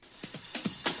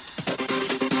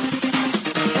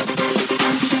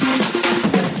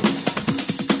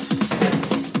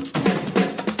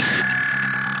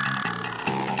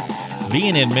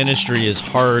Being in ministry is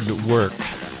hard work.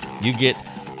 You get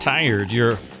tired.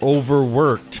 You're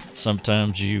overworked.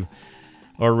 Sometimes you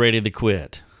are ready to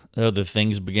quit. Other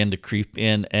things begin to creep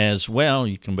in as well.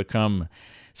 You can become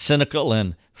cynical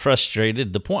and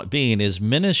frustrated. The point being is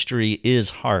ministry is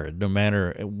hard, no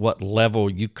matter what level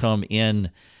you come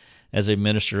in as a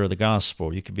minister of the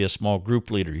gospel. You could be a small group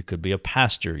leader. You could be a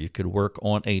pastor. You could work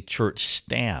on a church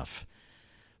staff.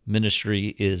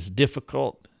 Ministry is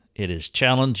difficult. It is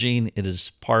challenging. It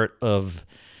is part of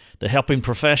the helping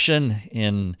profession.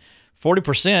 And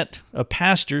 40% of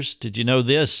pastors, did you know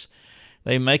this?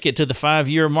 They make it to the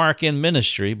 5-year mark in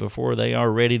ministry before they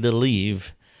are ready to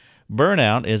leave.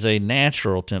 Burnout is a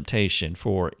natural temptation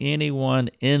for anyone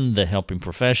in the helping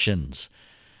professions.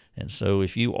 And so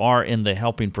if you are in the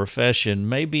helping profession,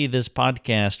 maybe this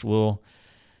podcast will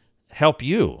help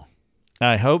you.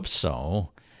 I hope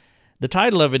so. The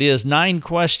title of it is 9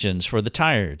 Questions for the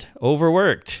Tired,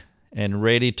 Overworked, and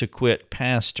Ready to Quit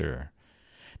Pastor.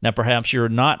 Now, perhaps you're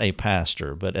not a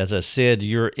pastor, but as I said,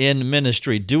 you're in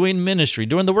ministry, doing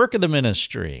the work of the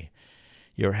ministry.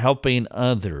 You're helping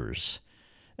others.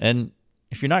 And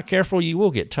if you're not careful, you will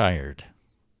get tired,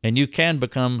 and you can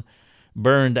become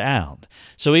burned out.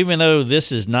 So even though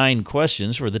this is 9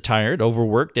 questions for the tired,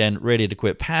 overworked, and ready to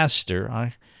quit pastor,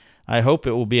 I hope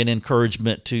it will be an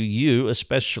encouragement to you,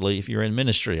 especially if you're in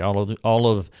ministry. All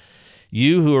of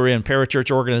you who are in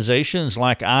parachurch organizations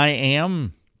like I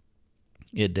am,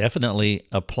 it definitely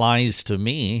applies to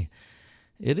me.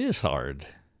 It is hard.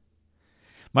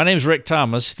 My name is Rick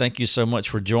Thomas. Thank you so much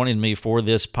for joining me for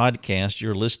this podcast.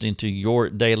 You're listening to Your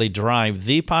Daily Drive,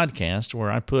 the podcast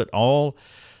where I put all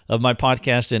of my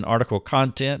podcast in article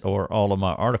content or all of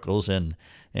my articles in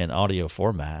audio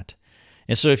format.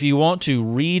 And so if you want to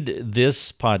read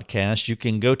this podcast, you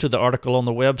can go to the article on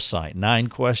the website, 9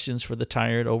 Questions for the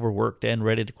Tired, Overworked, and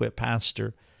Ready to Quit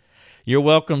Pastor. You're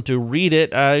welcome to read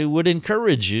it. I would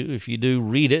encourage you, if you do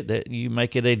read it, that you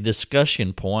make it a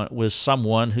discussion point with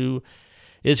someone who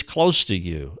is close to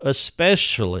you,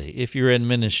 especially if you're in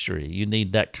ministry. You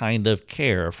need that kind of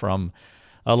care from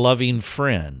a loving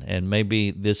friend, and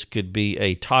maybe this could be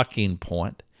a talking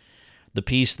point. The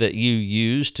piece that you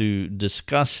use to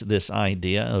discuss this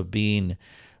idea of being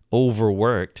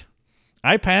overworked.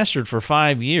 I pastored for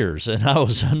 5 years, and I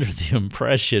was under the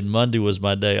impression Monday was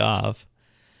my day off.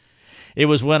 It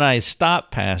was when I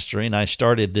stopped pastoring, I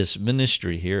started this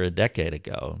ministry here a decade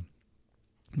ago.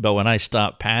 But when I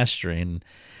stopped pastoring,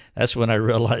 that's when I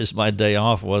realized my day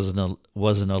off was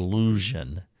an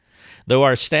illusion. Though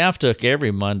our staff took every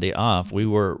Monday off, we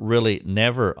were really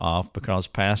never off because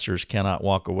pastors cannot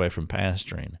walk away from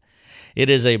pastoring. It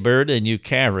is a burden you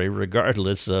carry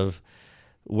regardless of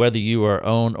whether you are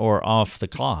on or off the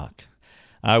clock.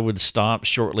 I would stop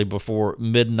shortly before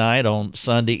midnight on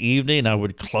Sunday evening. I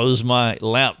would close my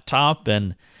laptop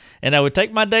and I would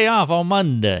take my day off on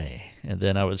Monday, and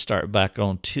then I would start back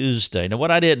on Tuesday. Now,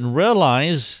 what I didn't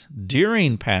realize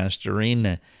during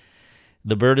pastoring,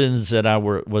 the burdens that I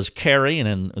was carrying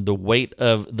and the weight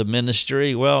of the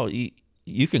ministry, well,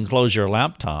 you can close your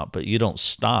laptop, but you don't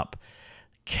stop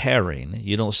carrying.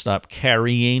 You don't stop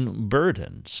carrying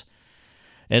burdens.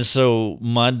 And so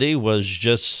Monday was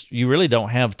just, you really don't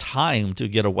have time to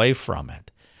get away from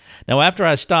it. Now, after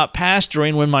I stopped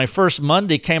pastoring, when my first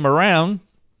Monday came around,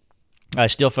 I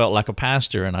still felt like a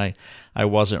pastor, and I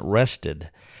wasn't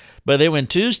rested. But then when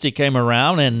Tuesday came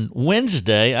around and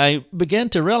Wednesday, I began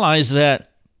to realize that,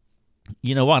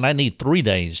 you know what, I need 3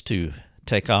 days to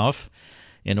take off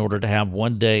in order to have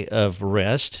 1 day of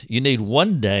rest. You need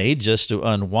 1 day just to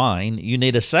unwind. You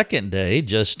need a second day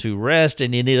just to rest,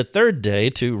 and you need a third day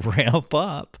to ramp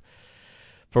up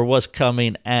for what's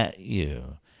coming at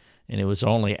you. And it was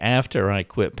only after I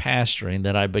quit pastoring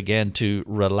that I began to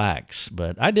relax.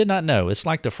 But I did not know. It's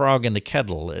like the frog in the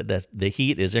kettle. The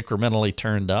heat is incrementally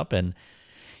turned up, and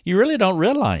you really don't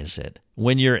realize it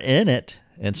when you're in it.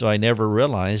 And so I never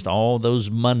realized all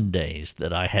those Mondays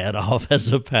that I had off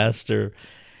as a pastor,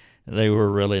 they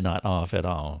were really not off at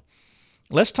all.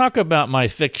 Let's talk about my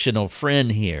fictional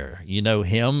friend here. You know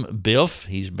him, Biff.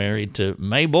 He's married to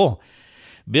Mabel.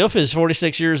 Biff is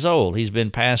 46 years old. He's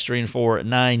been pastoring for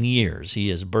 9 years.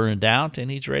 He is burned out, and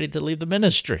he's ready to leave the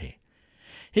ministry.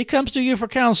 He comes to you for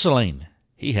counseling.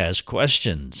 He has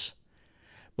questions.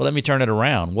 Well, let me turn it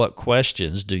around. What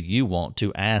questions do you want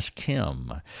to ask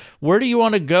him? Where do you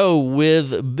want to go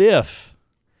with Biff?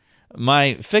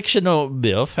 My fictional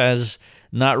Biff has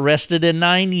not rested in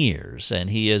 9 years, and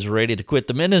he is ready to quit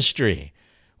the ministry,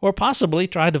 or possibly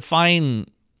try to find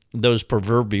those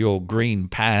proverbial green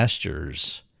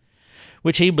pastures,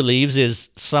 which he believes is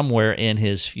somewhere in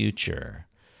his future.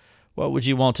 What would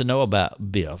you want to know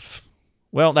about Biff?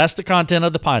 Well, that's the content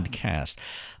of the podcast.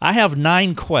 I have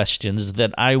 9 questions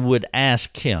that I would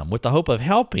ask him with the hope of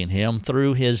helping him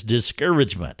through his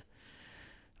discouragement.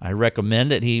 I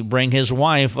recommend that he bring his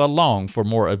wife along for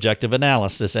more objective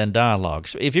analysis and dialogue.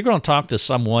 So if you're going to talk to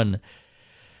someone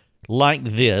like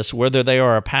this, whether they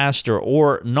are a pastor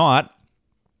or not,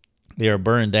 they are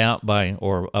burned out by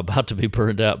or about to be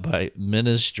burned out by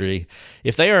ministry.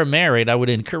 If they are married, I would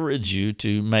encourage you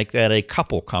to make that a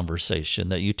couple conversation,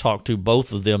 that you talk to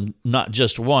both of them, not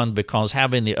just one, because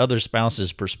having the other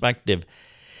spouse's perspective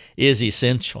is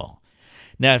essential.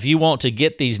 Now, if you want to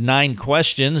get these 9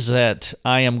 questions that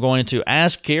I am going to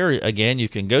ask here, again, you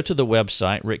can go to the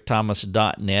website,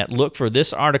 rickthomas.net, look for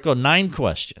this article, 9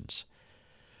 questions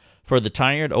for the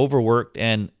tired, overworked,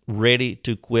 and ready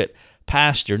to quit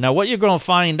pastor. Now, what you're going to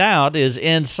find out is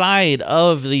inside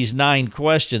of these 9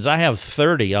 questions, I have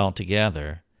 30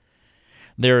 altogether.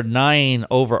 There are 9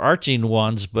 overarching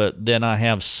ones, but then I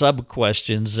have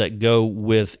sub-questions that go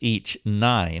with each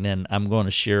 9, and I'm going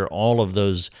to share all of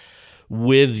those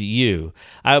with you.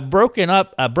 I broke it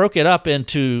up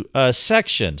into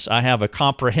sections. I have a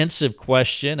comprehensive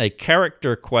question, a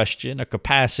character question, a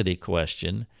capacity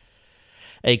question,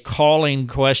 a calling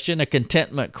question, a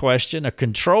contentment question, a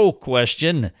control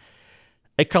question,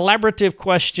 a collaborative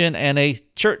question, and a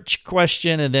church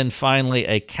question, and then finally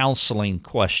a counseling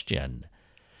question.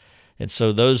 And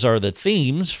so those are the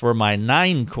themes for my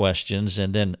 9 questions,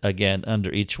 and then again,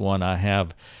 under each one I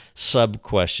have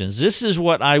sub-questions. This is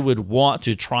what I would want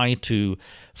to try to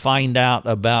find out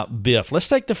about Biff. Let's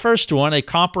take the first one, a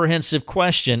comprehensive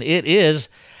question. It is,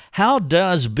 how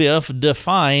does Biff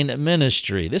define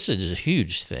ministry? This is a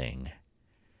huge thing.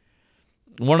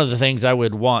 One of the things I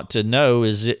would want to know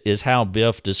is how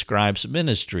Biff describes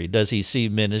ministry. Does he see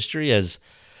ministry as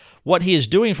what he is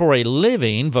doing for a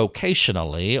living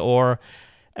vocationally, or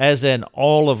as an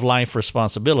all-of-life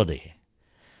responsibility?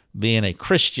 Being a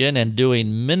Christian and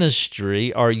doing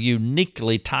ministry are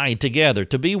uniquely tied together.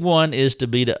 To be one is to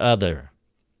be the other.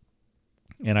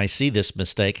 And I see this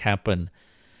mistake happen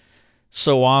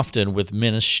so often with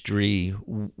ministry,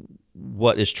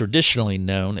 what is traditionally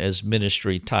known as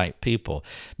ministry-type people.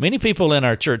 Many people in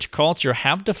our church culture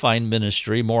have defined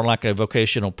ministry more like a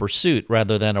vocational pursuit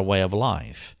rather than a way of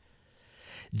life.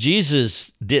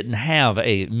 Jesus didn't have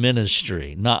a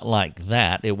ministry, not like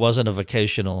that. It wasn't a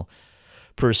vocational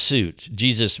pursuit.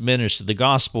 Jesus ministered the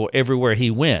gospel everywhere he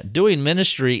went. Doing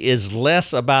ministry is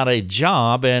less about a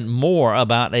job and more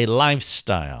about a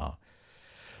lifestyle.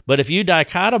 But if you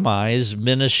dichotomize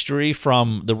ministry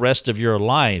from the rest of your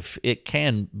life, it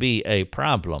can be a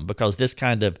problem, because this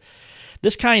kind of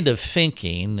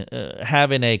thinking,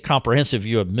 having a comprehensive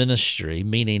view of ministry,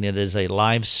 meaning it is a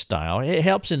lifestyle, it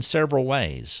helps in several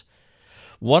ways.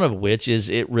 One of which is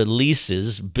it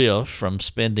releases Biff from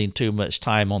spending too much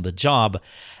time on the job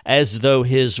as though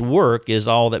his work is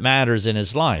all that matters in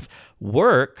his life.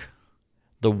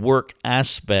 The work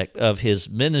aspect of his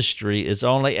ministry is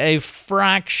only a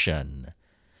fraction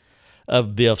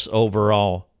of Biff's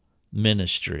overall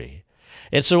ministry.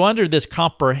 And so under this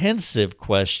comprehensive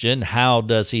question, how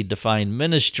does he define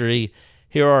ministry?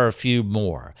 Here are a few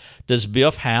more. Does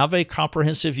Biff have a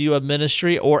comprehensive view of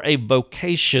ministry or a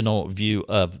vocational view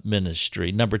of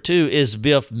ministry? Number 2, is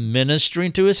Biff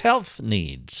ministering to his health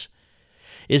needs?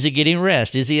 Is he getting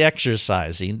rest? Is he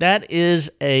exercising? That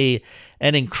is an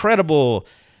incredible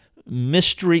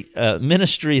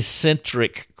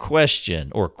ministry-centric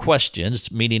question, or questions,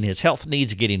 meaning his health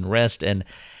needs, getting rest, and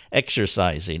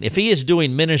exercising. If he is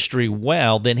doing ministry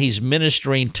well, then he's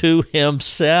ministering to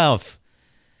himself.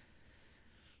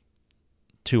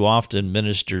 Too often,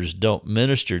 ministers don't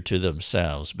minister to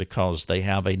themselves because they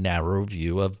have a narrow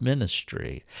view of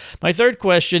ministry. My 3rd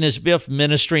question is Biff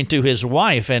ministering to his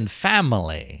wife and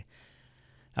family?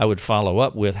 I would follow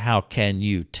up with, how can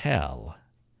you tell?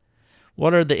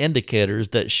 What are the indicators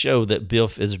that show that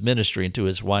Biff is ministering to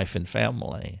his wife and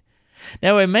family?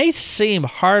 Now, it may seem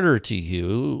harder to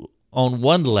you on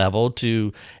one level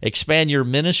to expand your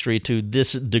ministry to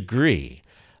this degree.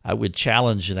 I would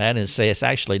challenge that and say it's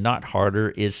actually not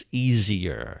harder, it's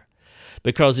easier.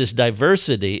 Because it's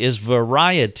diversity, it's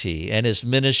variety, and it's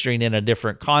ministering in a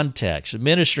different context.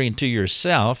 Ministering to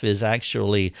yourself is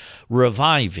actually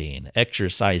reviving,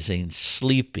 exercising,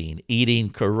 sleeping, eating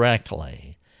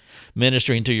correctly.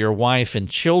 Ministering to your wife and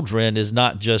children is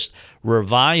not just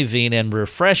reviving and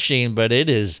refreshing, but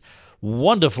it is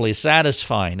wonderfully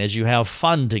satisfying as you have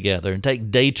fun together and take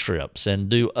day trips and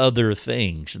do other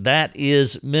things. That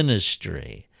is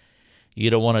ministry.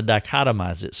 You don't want to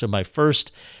dichotomize it. So my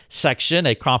first section,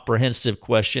 a comprehensive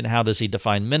question, how does he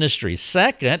define ministry?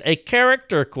 Second, a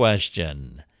character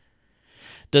question.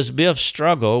 Does Biff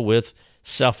struggle with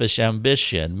selfish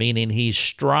ambition, meaning he's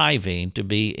striving to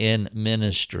be in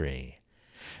ministry?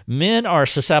 Men are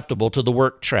susceptible to the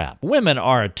work trap. Women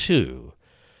are too.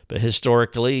 But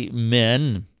historically,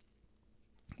 men,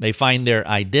 they find their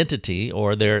identity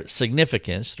or their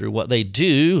significance through what they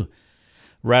do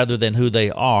rather than who they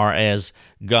are as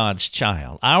God's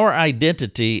child. Our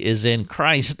identity is in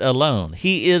Christ alone.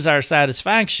 He is our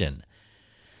satisfaction.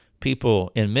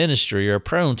 People in ministry are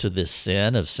prone to this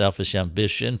sin of selfish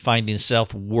ambition, finding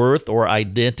self-worth or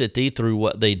identity through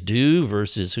what they do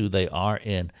versus who they are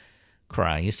in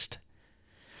Christ.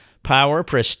 Power,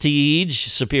 prestige,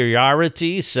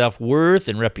 superiority, self-worth,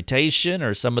 and reputation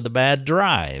are some of the bad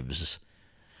drives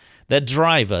that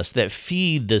drive us, that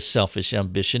feed this selfish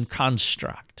ambition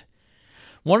construct.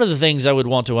 One of the things I would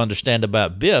want to understand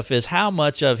about Biff is how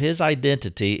much of his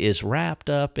identity is wrapped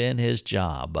up in his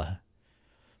job.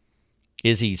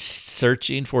 Is he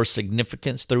searching for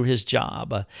significance through his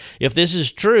job? If this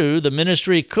is true, the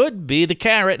ministry could be the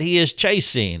carrot he is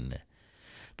chasing,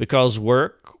 because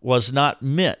work was not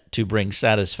meant to bring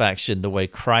satisfaction the way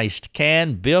Christ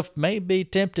can. Biff may be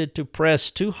tempted to press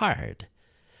too hard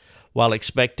while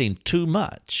expecting too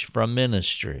much from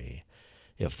ministry.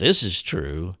 If this is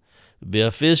true,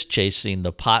 Biff is chasing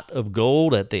the pot of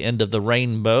gold at the end of the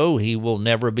rainbow. He will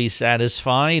never be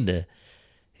satisfied.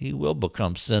 He will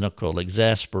become cynical,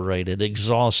 exasperated,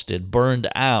 exhausted, burned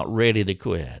out, ready to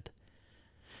quit.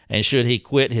 And should he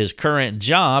quit his current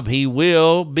job, he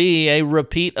will be a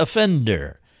repeat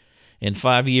offender. In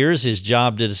 5 years, his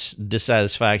job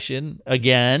dissatisfaction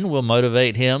again will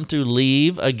motivate him to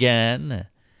leave again.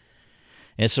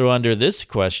 And so under this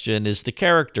question is the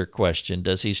character question.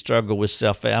 Does he struggle with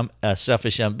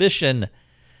selfish ambition?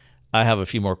 I have a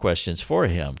few more questions for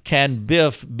him. Can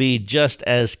Biff be just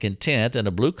as content in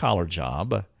a blue-collar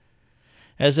job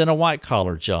as in a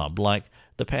white-collar job like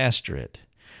the pastorate?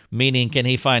 Meaning, can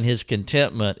he find his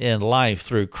contentment in life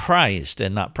through Christ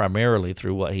and not primarily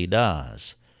through what he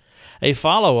does? A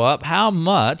follow-up, how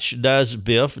much does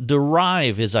Biff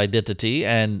derive his identity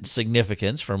and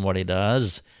significance from what he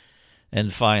does?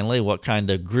 And finally, what kind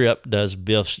of grip does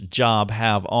Biff's job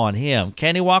have on him?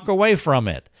 Can he walk away from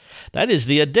it? That is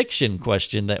the addiction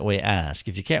question that we ask.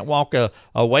 If you can't walk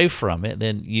away from it,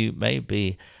 then you may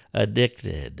be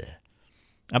addicted.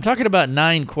 I'm talking about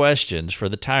 9 questions for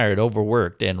the tired,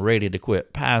 overworked, and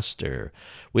ready-to-quit pastor.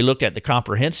 We looked at the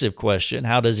comprehensive question,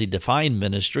 how does he define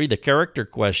ministry? The character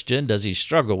question, does he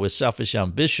struggle with selfish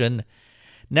ambition?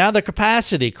 Now the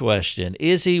capacity question,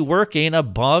 is he working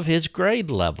above his grade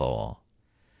level?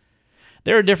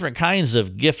 There are different kinds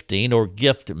of gifting or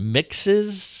gift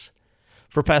mixes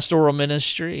for pastoral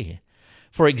ministry.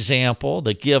 For example,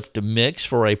 the gift mix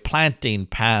for a planting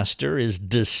pastor is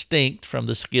distinct from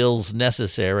the skills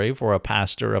necessary for a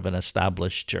pastor of an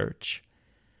established church.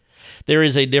 There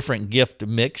is a different gift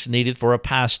mix needed for a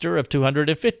pastor of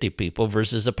 250 people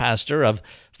versus a pastor of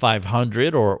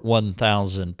 500 or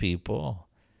 1,000 people.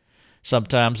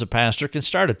 Sometimes a pastor can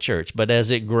start a church, but as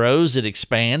it grows, it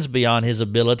expands beyond his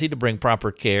ability to bring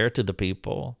proper care to the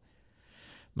people.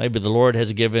 Maybe the Lord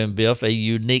has given Biff a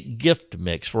unique gift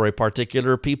mix for a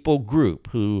particular people group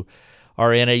who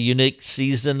are in a unique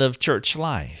season of church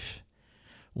life.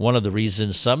 One of the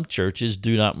reasons some churches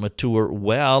do not mature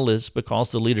well is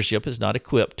because the leadership is not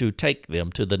equipped to take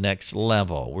them to the next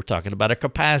level. We're talking about a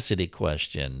capacity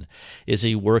question. Is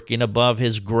he working above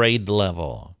his grade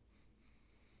level?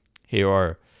 Here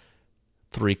are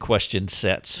 3 question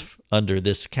sets under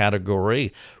this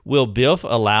category. Will Biff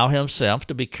allow himself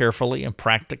to be carefully and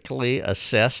practically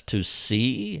assessed to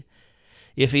see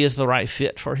if he is the right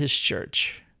fit for his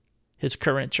church, his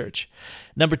current church?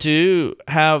 Number 2,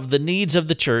 have the needs of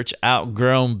the church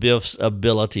outgrown Biff's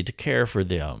ability to care for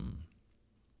them?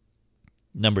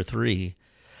 Number 3,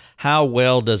 how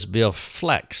well does Biff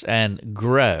flex and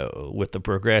grow with the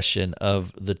progression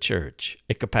of the church?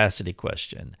 A capacity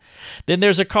question. Then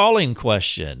there's a calling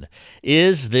question.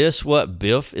 Is this what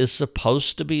Biff is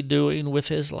supposed to be doing with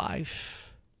his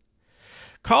life?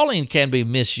 Calling can be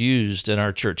misused in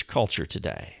our church culture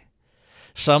today.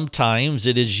 Sometimes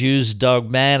it is used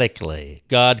dogmatically.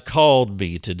 God called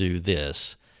me to do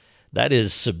this. That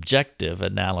is subjective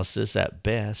analysis at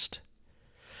best.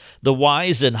 The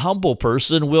wise and humble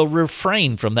person will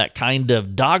refrain from that kind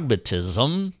of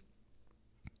dogmatism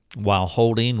while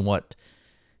holding what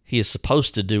he is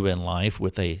supposed to do in life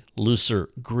with a looser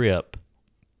grip.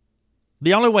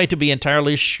 The only way to be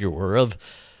entirely sure of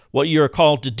what you are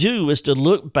called to do is to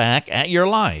look back at your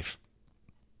life.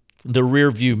 The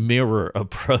rearview mirror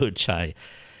approach, I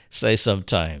say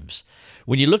sometimes.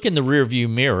 When you look in the rearview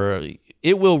mirror,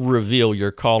 it will reveal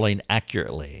your calling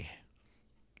accurately.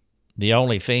 The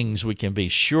only things we can be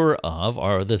sure of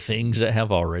are the things that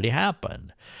have already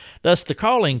happened. Thus, the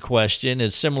calling question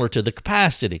is similar to the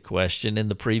capacity question in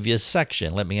the previous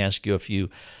section. Let me ask you a few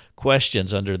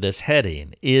questions under this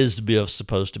heading. Is Biff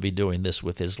supposed to be doing this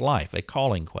with his life? A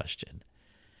calling question.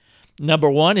 Number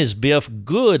one, is Biff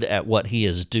good at what he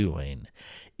is doing?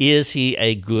 Is he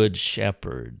a good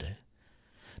shepherd?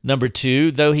 Number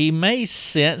two, though he may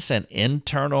sense an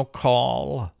internal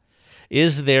call,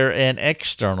 is there an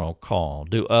external call?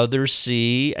 Do others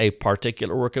see a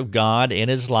particular work of God in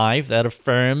his life that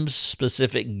affirms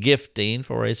specific gifting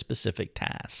for a specific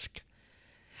task?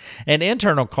 An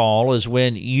internal call is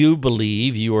when you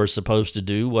believe you are supposed to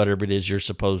do whatever it is you're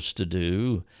supposed to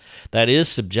do. That is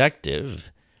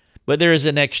subjective. But there is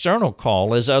an external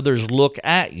call as others look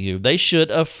at you. They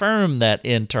should affirm that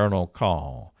internal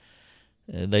call.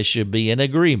 They should be in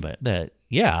agreement that,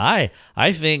 yeah,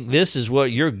 I think this is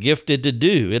what you're gifted to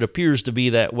do. It appears to be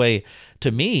that way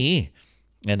to me.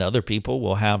 And other people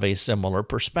will have a similar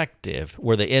perspective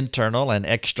where the internal and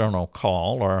external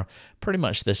call are pretty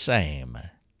much the same.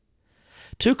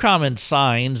 Two common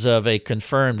signs of a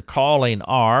confirmed calling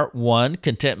are, one,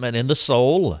 contentment in the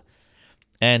soul,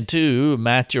 and two,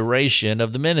 maturation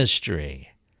of the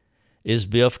ministry. Is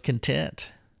Biff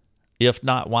content? If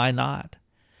not, why not?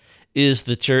 Is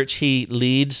the church he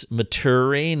leads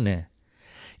maturing?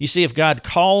 You see, if God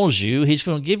calls you, he's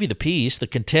going to give you the peace, the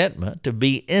contentment to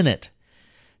be in it.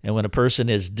 And when a person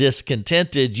is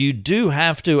discontented, you do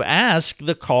have to ask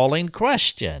the calling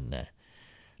question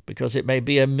because it may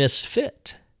be a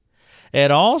misfit.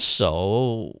 And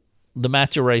also the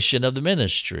maturation of the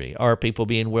ministry. Are people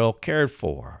being well cared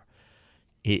for?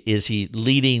 Is he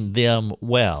leading them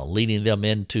well, leading them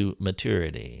into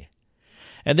maturity?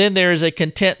 And then there is a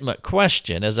contentment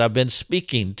question, as I've been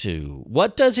speaking to.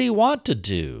 What does he want to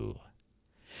do?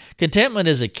 Contentment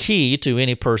is a key to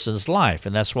any person's life,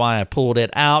 and that's why I pulled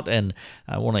it out, and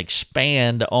I want to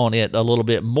expand on it a little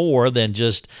bit more than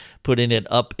just putting it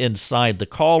up inside the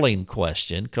calling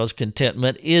question, because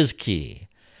contentment is key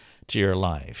to your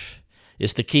life.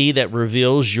 It's the key that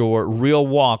reveals your real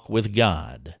walk with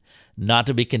God. Not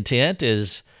to be content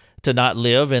is to not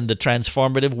live in the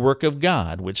transformative work of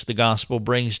God, which the gospel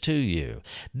brings to you.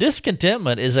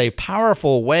 Discontentment is a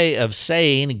powerful way of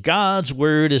saying God's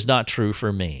word is not true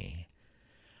for me.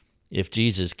 If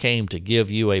Jesus came to give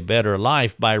you a better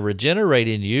life by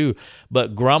regenerating you,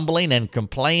 but grumbling and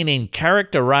complaining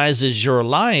characterizes your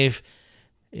life,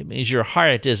 it means your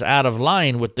heart is out of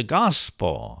line with the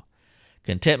gospel.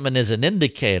 Contentment is an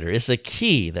indicator. It's a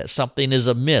key that something is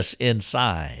amiss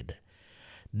inside.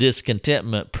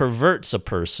 Discontentment perverts a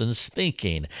person's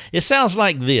thinking. It sounds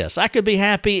like this: I could be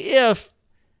happy if,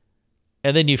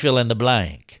 and then you fill in the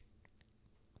blank.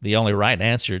 The only right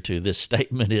answer to this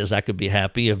statement is, I could be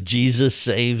happy if Jesus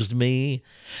saves me.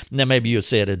 Now, maybe you would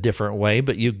say it a different way,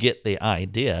 but you get the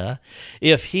idea.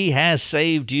 If he has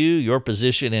saved you, your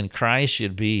position in Christ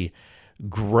should be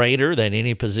greater than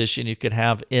any position you could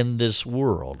have in this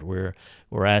world. We're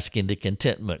asking the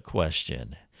contentment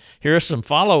question. Here are some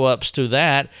follow-ups to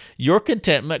that. Your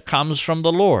contentment comes from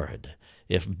the Lord.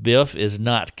 If Biff is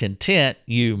not content,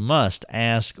 you must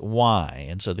ask why.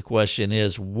 And so the question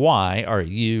is, why are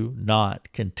you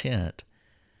not content?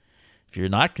 If you're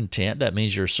not content, that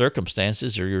means your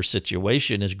circumstances or your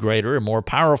situation is greater and more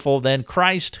powerful than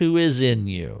Christ who is in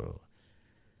you.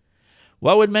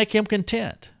 What would make him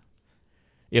content?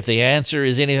 If the answer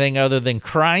is anything other than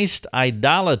Christ,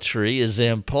 idolatry is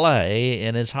in play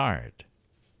in his heart.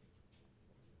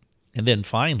 And then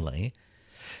finally,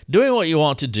 doing what you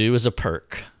want to do is a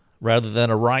perk rather than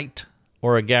a right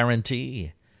or a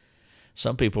guarantee.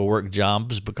 Some people work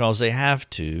jobs because they have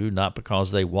to, not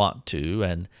because they want to,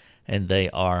 and they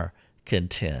are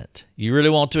content. You really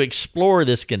want to explore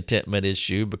this contentment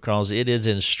issue because it is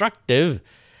instructive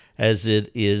as it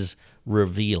is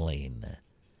revealing.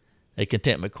 A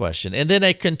contentment question. And then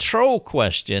a control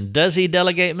question. Does he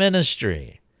delegate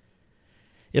ministry?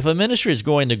 If a ministry is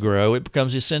going to grow, it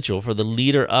becomes essential for the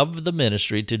leader of the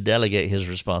ministry to delegate his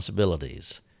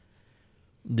responsibilities.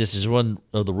 This is one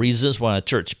of the reasons why a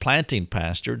church planting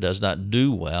pastor does not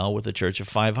do well with a church of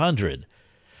 500.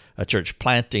 A church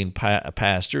planting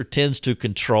pastor tends to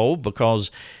control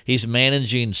because he's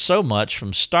managing so much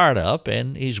from startup,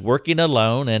 and he's working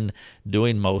alone and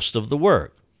doing most of the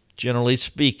work, generally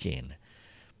speaking.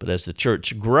 But as the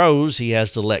church grows, he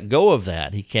has to let go of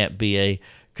that. He can't be a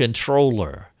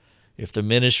controller. If the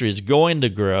ministry is going to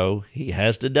grow, he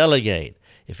has to delegate.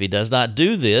 If he does not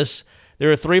do this,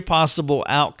 there are three possible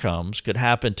outcomes could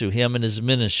happen to him and his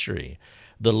ministry.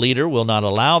 The leader will not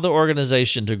allow the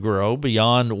organization to grow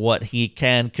beyond what he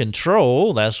can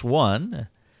control. That's one.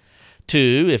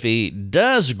 2, if he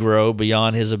does grow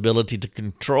beyond his ability to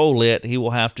control it, he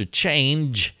will have to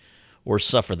change or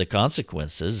suffer the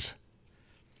consequences.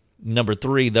 Number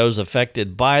 3, those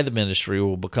affected by the ministry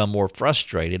will become more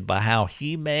frustrated by how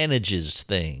he manages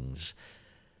things.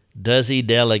 Does he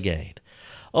delegate?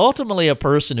 Ultimately, a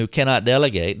person who cannot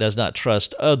delegate does not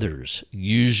trust others.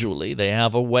 Usually, they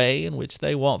have a way in which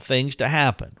they want things to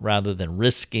happen. Rather than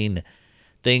risking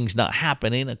things not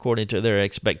happening according to their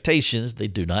expectations, they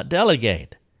do not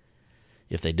delegate.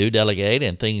 If they do delegate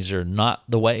and things are not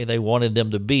the way they wanted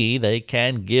them to be, they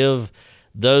can give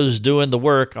those doing the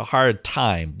work a hard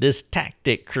time. This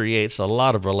tactic creates a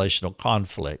lot of relational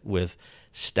conflict with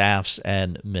staffs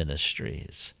and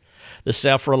ministries. The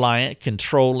self-reliant,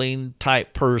 controlling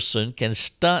type person can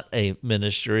stunt a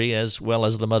ministry as well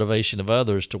as the motivation of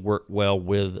others to work well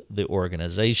with the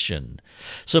organization.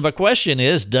 So my question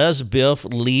is, does Biff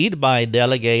lead by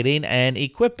delegating and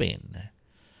equipping?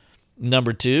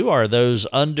 Number 2, are those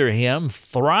under him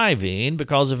thriving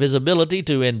because of his ability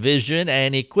to envision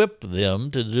and equip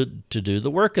them to do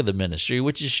the work of the ministry,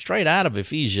 which is straight out of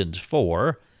Ephesians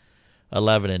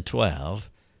 4:11 and 12.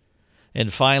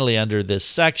 And finally, under this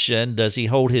section, does he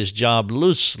hold his job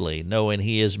loosely, knowing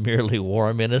he is merely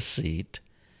warm in a seat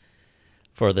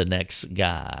for the next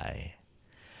guy?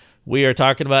 We are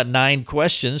talking about 9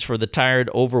 questions for the tired,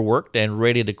 overworked, and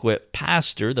ready to quit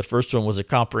pastor. The first one was a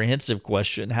comprehensive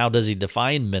question. How does he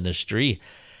define ministry?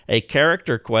 A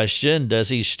character question. Does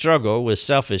he struggle with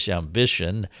selfish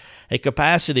ambition? A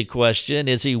capacity question.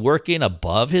 Is he working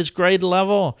above his grade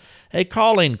level? A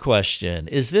calling question.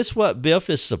 Is this what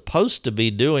Biff is supposed to be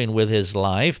doing with his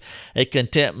life? A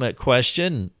contentment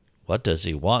question. What does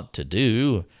he want to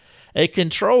do? A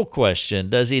control question.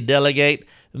 Does he delegate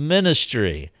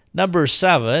ministry? Number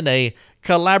 7, a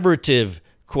collaborative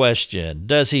question.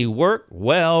 Does he work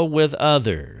well with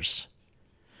others?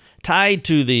 Tied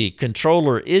to the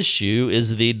controller issue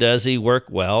is the does he work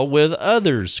well with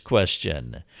others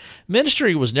question.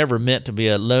 Ministry was never meant to be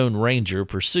a Lone Ranger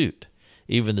pursuit.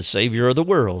 Even the Savior of the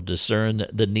world discerned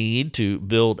the need to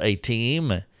build a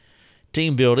team.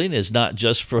 Team building is not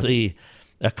just for the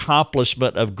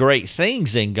accomplishment of great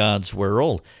things in God's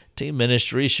world. Team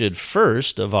ministry should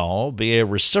first of all be a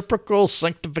reciprocal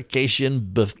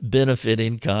sanctification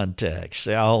benefiting context.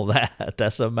 Say all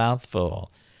that's a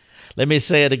mouthful. Let me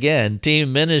say it again.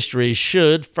 Team ministry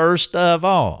should first of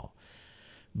all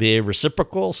be a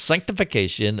reciprocal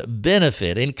sanctification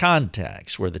benefiting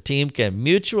context where the team can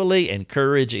mutually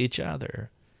encourage each other.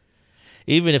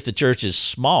 Even if the church is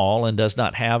small and does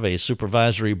not have a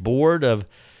supervisory board of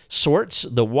sorts,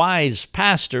 the wise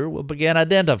pastor will begin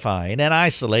identifying and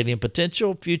isolating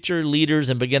potential future leaders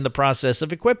and begin the process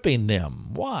of equipping them.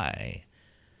 Why?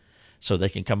 So they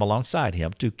can come alongside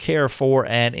him to care for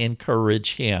and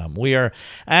encourage him. We are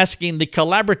asking the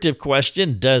collaborative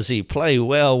question, does he play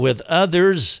well with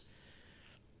others?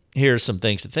 Here's some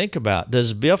things to think about.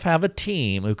 Does Biff have a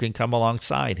team who can come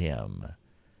alongside him?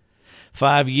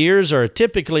 5 years are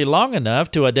typically long enough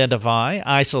to identify,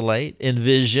 isolate,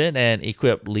 envision, and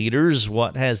equip leaders.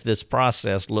 What has this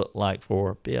process looked like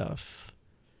for Biff?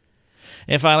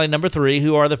 And finally, number 3,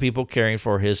 who are the people caring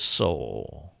for his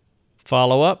soul?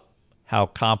 Follow up, how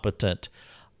competent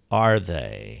are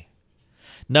they?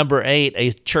 Number 8,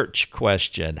 a church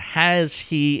question. Has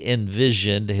he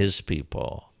envisioned his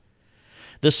people?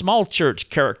 The small church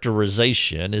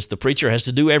characterization is the preacher has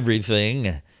to do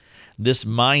everything. This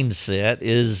mindset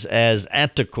is as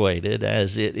antiquated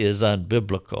as it is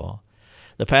unbiblical.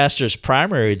 The pastor's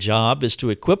primary job is to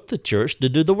equip the church to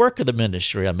do the work of the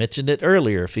ministry. I mentioned it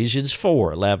earlier, Ephesians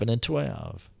 4:11 and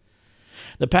 12.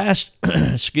 The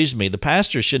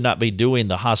pastor should not be doing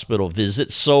the hospital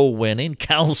visits, soul winning,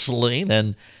 counseling,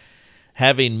 and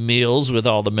having meals with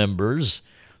all the members.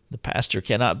 The pastor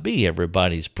cannot be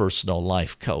everybody's personal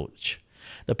life coach.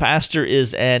 The pastor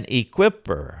is an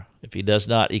equipper. If he does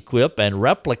not equip and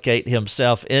replicate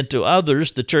himself into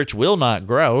others, the church will not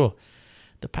grow.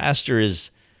 The pastor is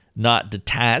not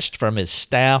detached from his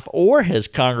staff or his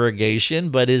congregation,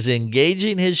 but is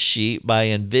engaging his sheep by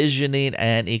envisioning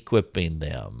and equipping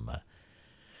them.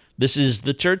 This is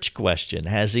the church question.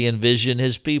 Has he envisioned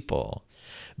his people?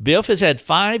 Biff has had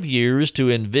 5 years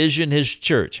to envision his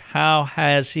church. How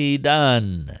has he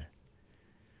done?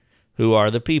 Who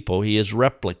are the people he is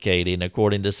replicating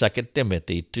according to 2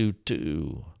 Timothy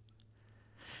 2:2?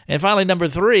 And finally, number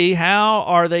 3, how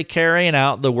are they carrying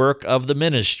out the work of the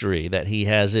ministry that he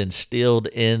has instilled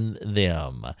in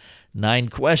them? 9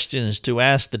 questions to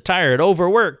ask the tired,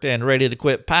 overworked, and ready to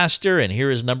quit pastor. And here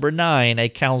is number 9, a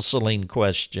counseling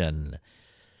question.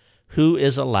 Who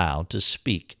is allowed to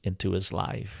speak into his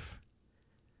life?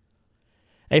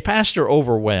 A pastor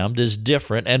overwhelmed is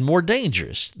different and more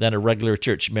dangerous than a regular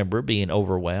church member being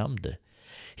overwhelmed.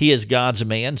 He is God's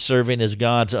man, serving as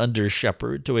God's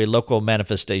under-shepherd to a local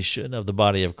manifestation of the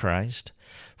body of Christ.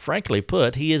 Frankly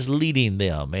put, he is leading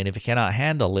them, and if he cannot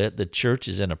handle it, the church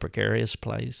is in a precarious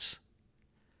place.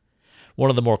 One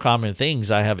of the more common things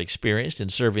I have experienced in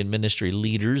serving ministry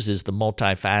leaders is the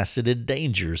multifaceted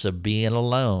dangers of being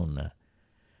alone.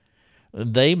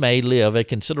 They may live a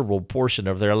considerable portion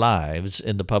of their lives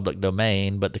in the public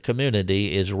domain, but the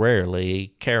community is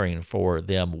rarely caring for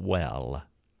them well.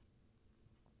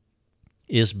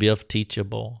 Is Biff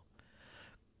teachable,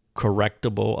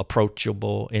 correctable,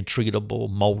 approachable, entreatable,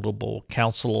 moldable,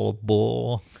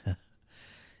 counselable?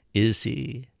 Is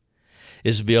he?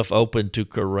 Is Biff open to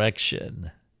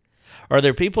correction? Are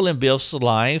there people in Biff's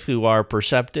life who are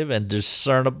perceptive and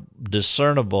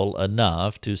discernible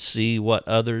enough to see what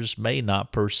others may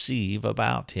not perceive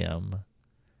about him?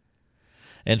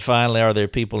 And finally, are there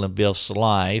people in Biff's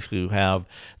life who have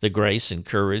the grace and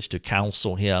courage to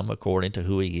counsel him according to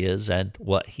who he is and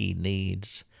what he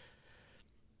needs?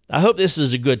 I hope this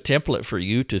is a good template for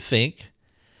you to think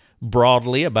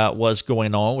broadly about what's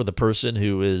going on with a person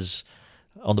who is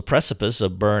on the precipice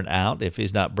of burnout, if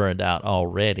he's not burned out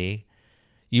already.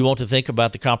 You want to think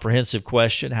about the comprehensive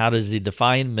question, how does he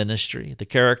define ministry? The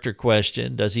character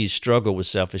question, does he struggle with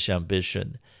selfish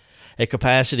ambition? A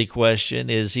capacity question,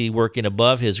 is he working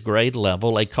above his grade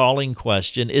level? A calling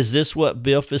question, is this what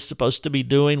Biff is supposed to be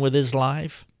doing with his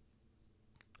life?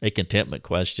 A contentment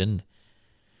question,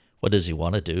 what does he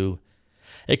want to do?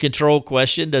 A control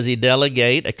question, does he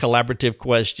delegate? A collaborative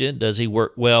question, does he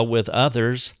work well with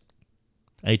others?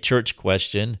 A church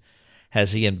question,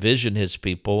 has he envisioned his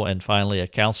people? And finally, a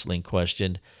counseling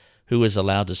question, who is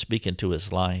allowed to speak into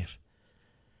his life?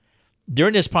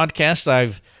 During this podcast,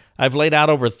 I've laid out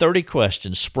over 30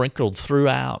 questions sprinkled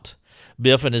throughout.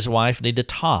 Biff and his wife need to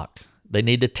talk. They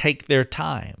need to take their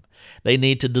time. They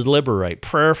need to deliberate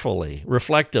prayerfully,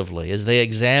 reflectively, as they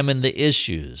examine the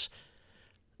issues,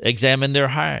 examine their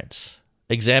hearts,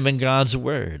 examine God's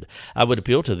Word. I would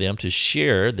appeal to them to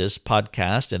share this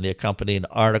podcast and the accompanying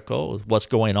article, what's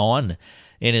going on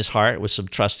in his heart, with some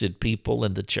trusted people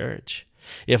in the church.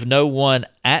 If no one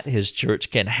at his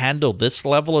church can handle this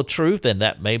level of truth, then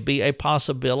that may be a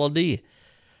possibility.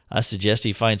 I suggest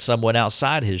he find someone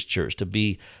outside his church to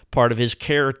be part of his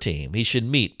care team. He should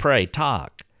meet, pray,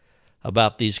 talk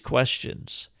about these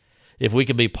questions. If we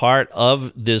can be part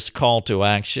of this call to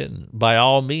action, by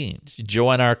all means,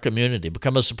 join our community.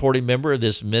 Become a supporting member of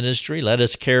this ministry. Let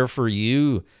us care for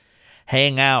you.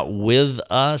 Hang out with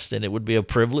us, and it would be a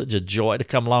privilege, a joy to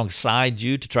come alongside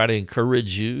you, to try to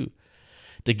encourage you,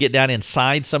 to get down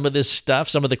inside some of this stuff,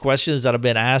 some of the questions that I've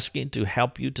been asking, to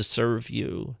help you, to serve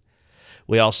you.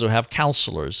 We also have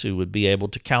counselors who would be able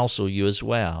to counsel you as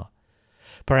well.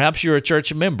 Perhaps you're a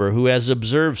church member who has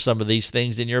observed some of these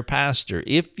things in your pastor.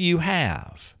 If you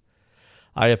have,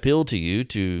 I appeal to you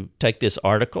to take this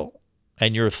article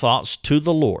and your thoughts to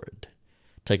the Lord.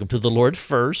 Take them to the Lord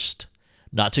first,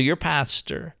 not to your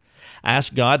pastor.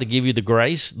 Ask God to give you the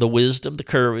grace, the wisdom, the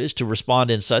courage to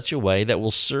respond in such a way that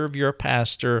will serve your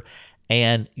pastor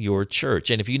and your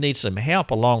church. And if you need some help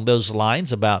along those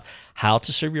lines about how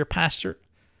to serve your pastor,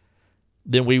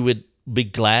 then we would be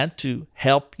glad to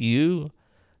help you.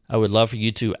 I would love for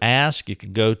you to ask. You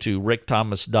can go to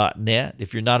rickthomas.net.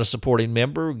 If you're not a supporting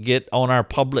member, get on our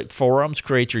public forums,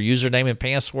 create your username and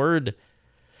password,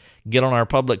 get on our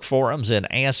public forums and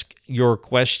ask your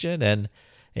question, and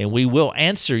we will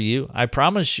answer you. I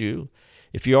promise you,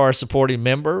 if you are a supporting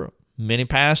member, many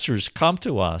pastors come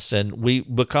to us, and we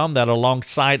become that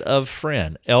alongside of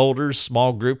friend, elders,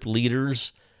 small group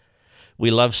leaders.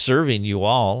 We love serving you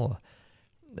all,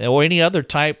 or any other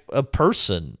type of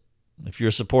person. If you're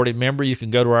a supporting member, you can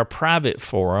go to our private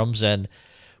forums, and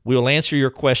we will answer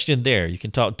your question there. You can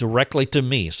talk directly to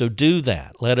me, so do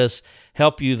that. Let us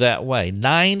help you that way.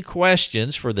 9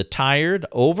 questions for the tired,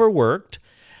 overworked,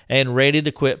 and ready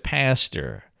to quit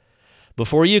pastor.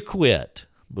 Before you quit,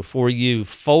 before you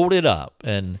fold it up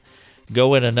and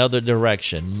go in another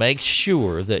direction, make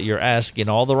sure that you're asking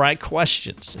all the right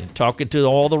questions and talking to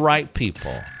all the right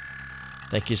people.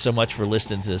 Thank you so much for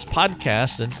listening to this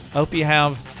podcast, and I hope you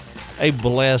have a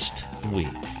blessed week.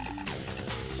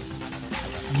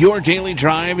 Your Daily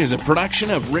Drive is a production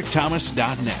of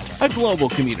rickthomas.net, a global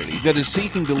community that is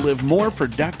seeking to live more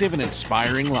productive and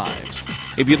inspiring lives.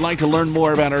 If you'd like to learn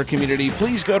more about our community,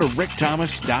 please go to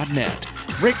rickthomas.net.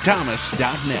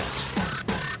 rickthomas.net.